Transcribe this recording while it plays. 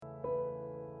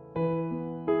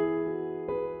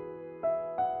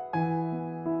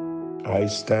I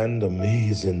stand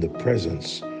amazed in the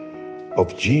presence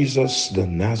of Jesus the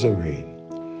Nazarene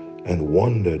and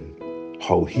wondered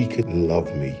how he could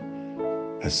love me,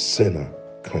 a sinner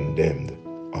condemned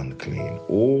unclean.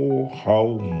 Oh,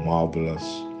 how marvelous.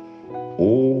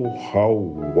 Oh, how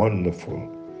wonderful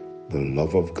the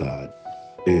love of God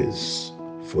is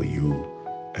for you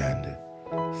and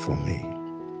for me.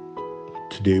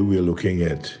 Today we are looking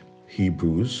at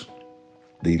Hebrews,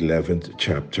 the 11th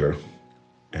chapter,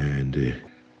 and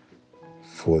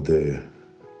for the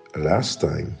last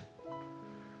time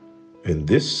in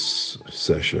this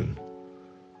session,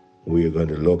 we are going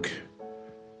to look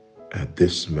at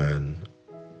this man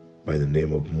by the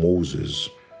name of Moses,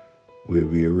 where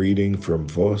we are reading from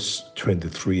verse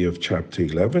 23 of chapter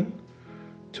 11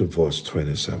 to verse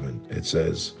 27. It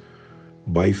says,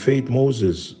 "By faith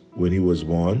Moses, when he was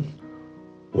born,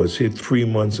 was hid 3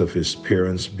 months of his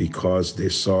parents because they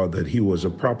saw that he was a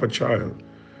proper child,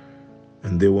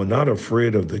 and they were not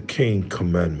afraid of the king's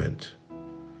commandment.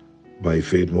 By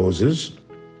faith Moses,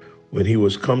 when he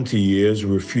was come to years,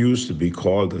 refused to be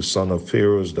called the son of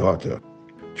Pharaoh's daughter,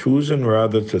 choosing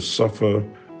rather to suffer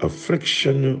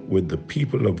affliction with the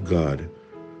people of God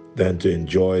than to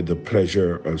enjoy the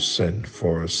pleasure of sin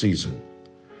for a season,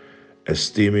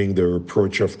 esteeming the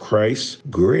reproach of Christ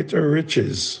greater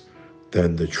riches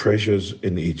than the treasures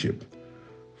in Egypt,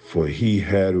 for he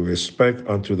had respect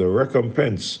unto the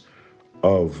recompense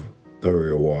of the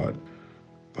reward.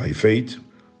 By faith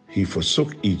he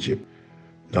forsook Egypt,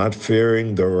 not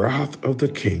fearing the wrath of the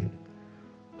king,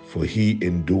 for he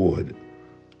endured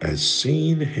as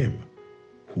seeing him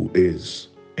who is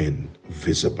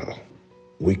invisible."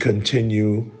 We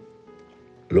continue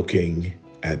looking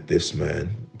at this man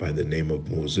by the name of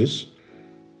Moses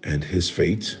and his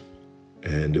faith,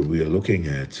 and we are looking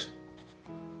at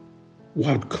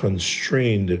what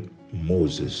constrained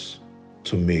Moses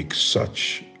to make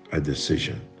such a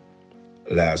decision.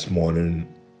 Last morning,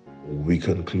 we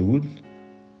conclude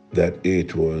that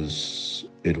it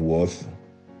worth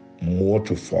more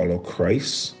to follow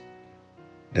Christ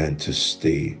than to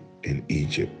stay in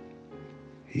Egypt.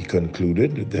 He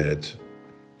concluded that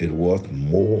it worth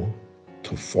more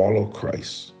to follow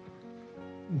Christ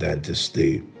than to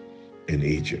stay in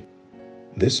Egypt.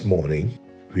 This morning,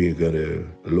 we're going to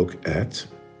look at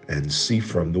and see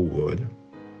from the word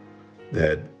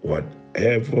that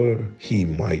whatever he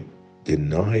might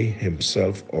deny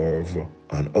himself of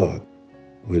on earth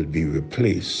will be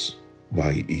replaced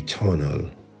by eternal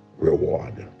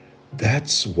reward.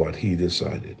 That's what he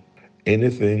decided.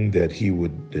 Anything that he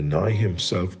would deny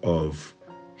himself of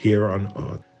here on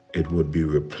earth, it would be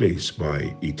replaced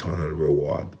by eternal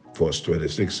reward. Verse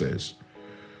 26 says,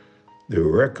 "The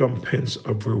recompense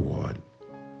of reward,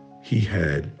 he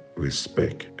had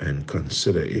respect and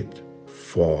consider it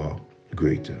far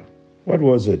greater." What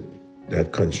was it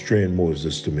that constrained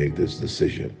Moses to make this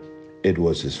decision? It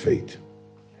was his faith.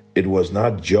 It was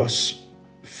not just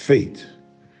faith,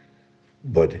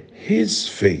 but his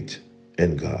faith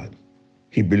in God.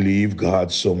 He believed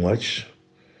God so much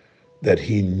that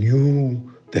he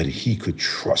knew that he could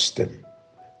trust him.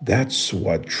 That's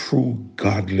what true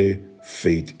godly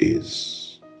faith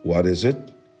is. What is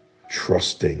it?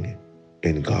 Trusting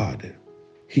in God.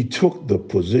 He took the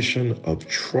position of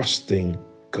trusting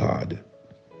God.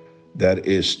 That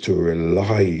is to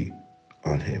rely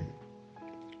on him.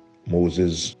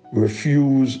 Moses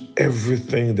refused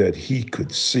everything that he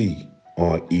could see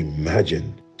or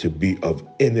imagine to be of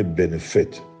any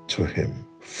benefit to him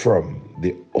from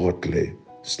the earthly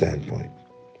standpoint.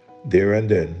 There and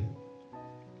then,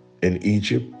 in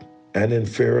Egypt and in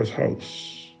Pharaoh's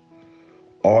house,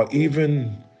 or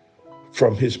even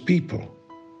from his people,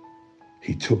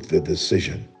 he took the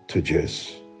decision to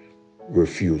just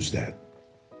refuse that.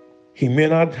 He may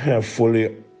not have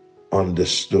fully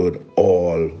understood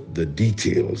all the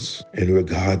details in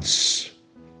regards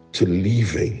to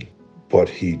leaving, but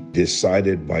he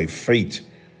decided by faith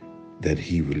that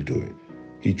he will do it.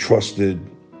 He trusted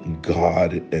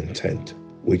God's intent,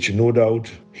 which no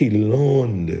doubt he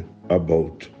learned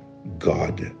about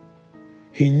God.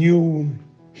 He knew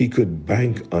he could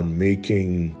bank on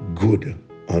making good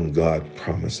on God's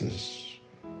promises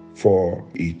for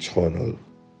eternal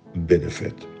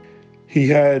benefit. He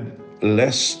had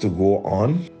less to go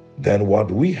on than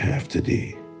what we have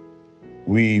today.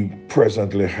 We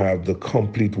presently have the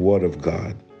complete Word of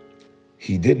God.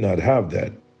 He did not have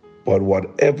that, but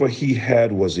whatever he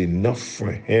had was enough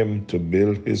for him to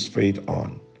build his faith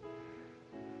on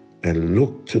and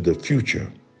look to the future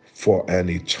for an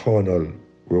eternal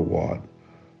reward.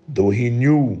 Though he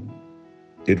knew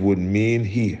it would mean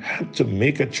he had to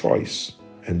make a choice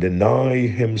and deny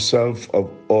himself of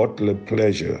earthly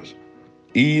pleasures,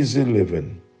 easy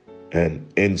living, and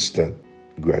instant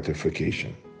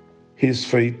gratification. His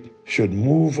faith should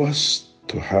move us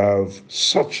to have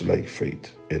such like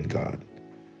faith in God.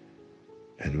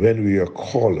 And when we are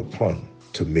called upon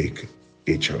to make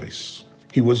a choice,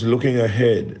 he was looking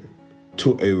ahead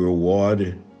to a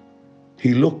reward.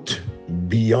 He looked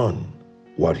beyond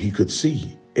what he could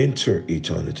see into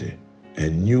eternity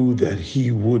and knew that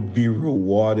he would be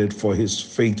rewarded for his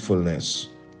faithfulness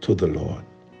to the Lord.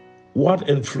 What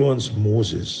influenced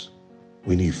Moses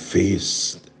when he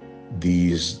faced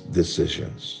these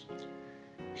decisions?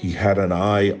 He had an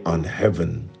eye on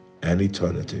heaven and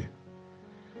eternity,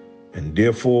 and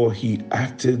therefore he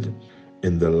acted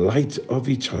in the light of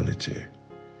eternity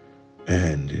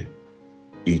and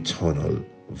eternal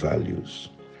values.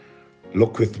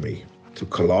 Look with me to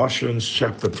Colossians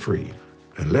chapter 3,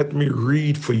 and let me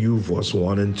read for you verse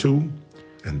 1 and 2,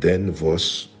 and then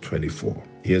verse 24.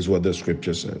 Here's what the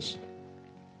scripture says.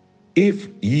 If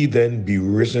ye then be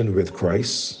risen with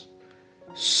Christ,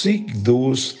 seek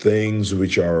those things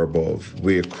which are above,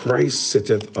 where Christ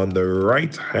sitteth on the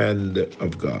right hand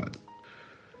of God.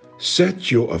 Set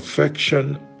your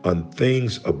affection on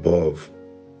things above,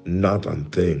 not on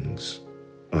things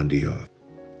on the earth.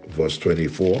 Verse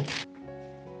 24,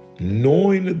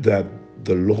 knowing that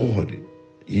the Lord,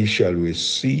 ye shall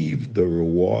receive the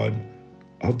reward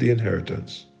of the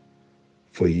inheritance,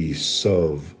 for ye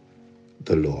serve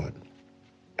the Lord.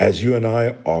 As you and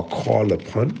I are called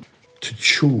upon to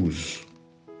choose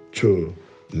to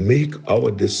make our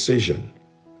decision,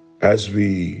 as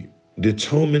we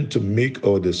determine to make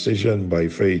our decision by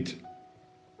faith,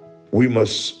 we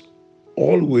must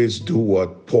always do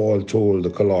what Paul told the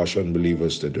Colossian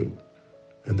believers to do,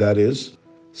 and that is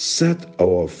set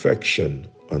our affection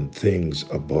on things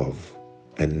above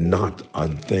and not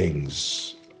on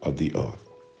things of the earth.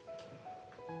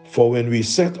 For when we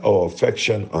set our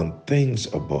affection on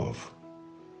things above,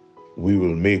 we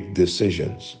will make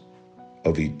decisions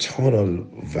of eternal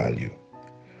value.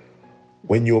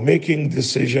 When you're making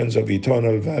decisions of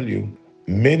eternal value,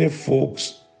 many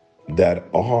folks that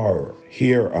are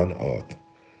here on earth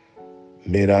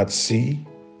may not see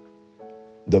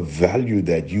the value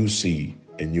that you see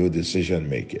in your decision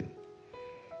making.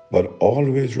 But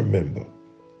always remember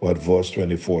what verse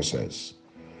 24 says,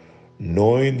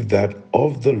 knowing that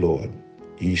of the Lord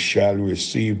ye shall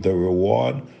receive the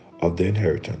reward of the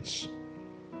inheritance,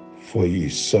 for ye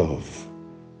serve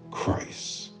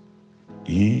Christ.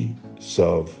 Ye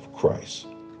serve Christ.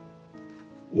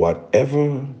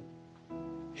 Whatever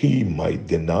he might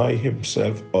deny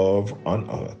himself of on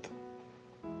earth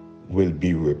will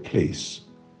be replaced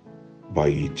by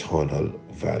eternal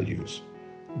values.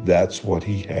 That's what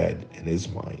he had in his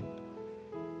mind,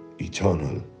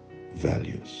 eternal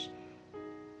values.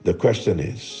 The question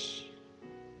is,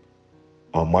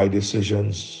 are my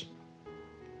decisions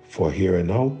for here and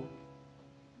now,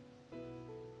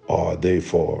 or are they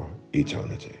for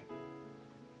eternity?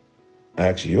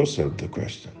 Ask yourself the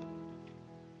question.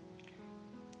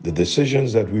 The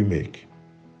decisions that we make,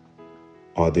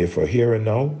 are they for here and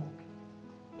now?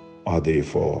 Are they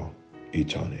for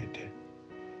eternity?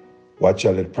 What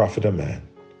shall it profit a man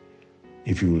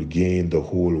if he will gain the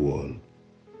whole world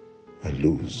and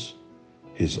lose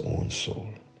his own soul?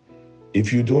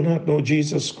 If you do not know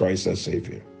Jesus Christ as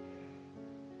Savior,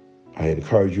 I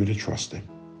encourage you to trust him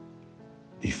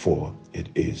before it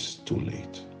is too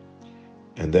late.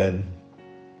 And then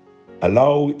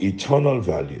allow eternal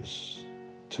values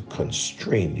to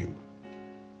constrain you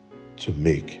to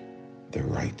make the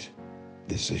right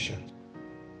decision.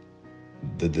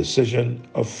 The decision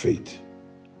of faith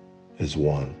is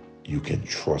one you can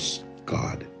trust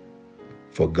God,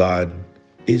 for God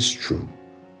is true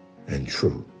and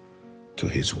true to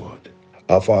his word.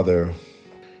 Our Father,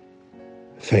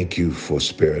 thank you for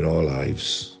sparing our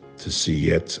lives to see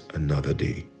yet another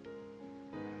day.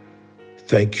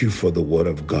 Thank you for the word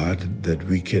of God that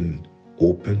we can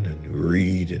open and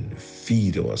read and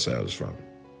feed ourselves from.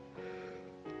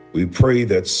 We pray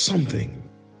that something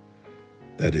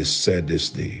that is said this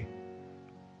day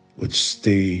would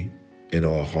stay in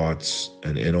our hearts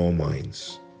and in our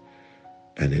minds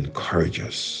and encourage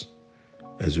us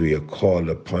as we are called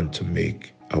upon to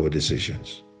make our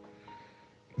decisions.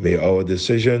 May our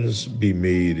decisions be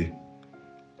made,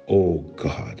 oh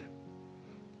God,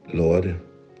 Lord,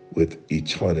 with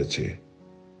eternity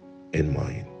in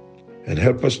mind. And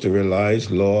help us to realize,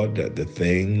 Lord, that the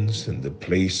things and the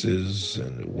places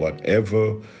and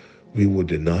whatever we will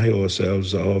deny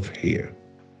ourselves of here,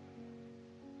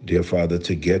 dear Father,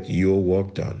 to get your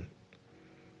work done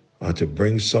or to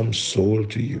bring some soul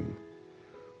to you,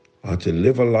 to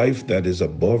live a life that is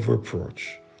above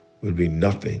reproach will be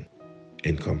nothing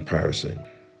in comparison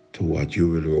to what you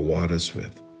will reward us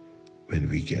with when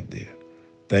we get there.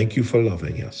 Thank you for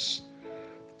loving us.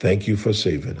 Thank you for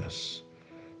saving us.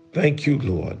 Thank you,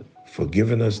 Lord, for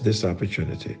giving us this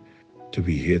opportunity to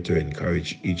be here to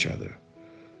encourage each other.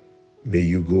 May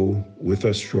you go with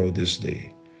us throughout this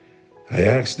day. I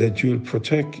ask that you'll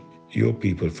protect your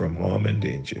people from harm and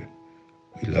danger.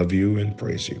 We love you and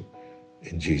praise you.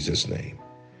 In Jesus' name,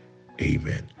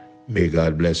 amen. May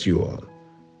God bless you all.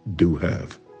 Do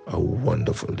have a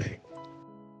wonderful day.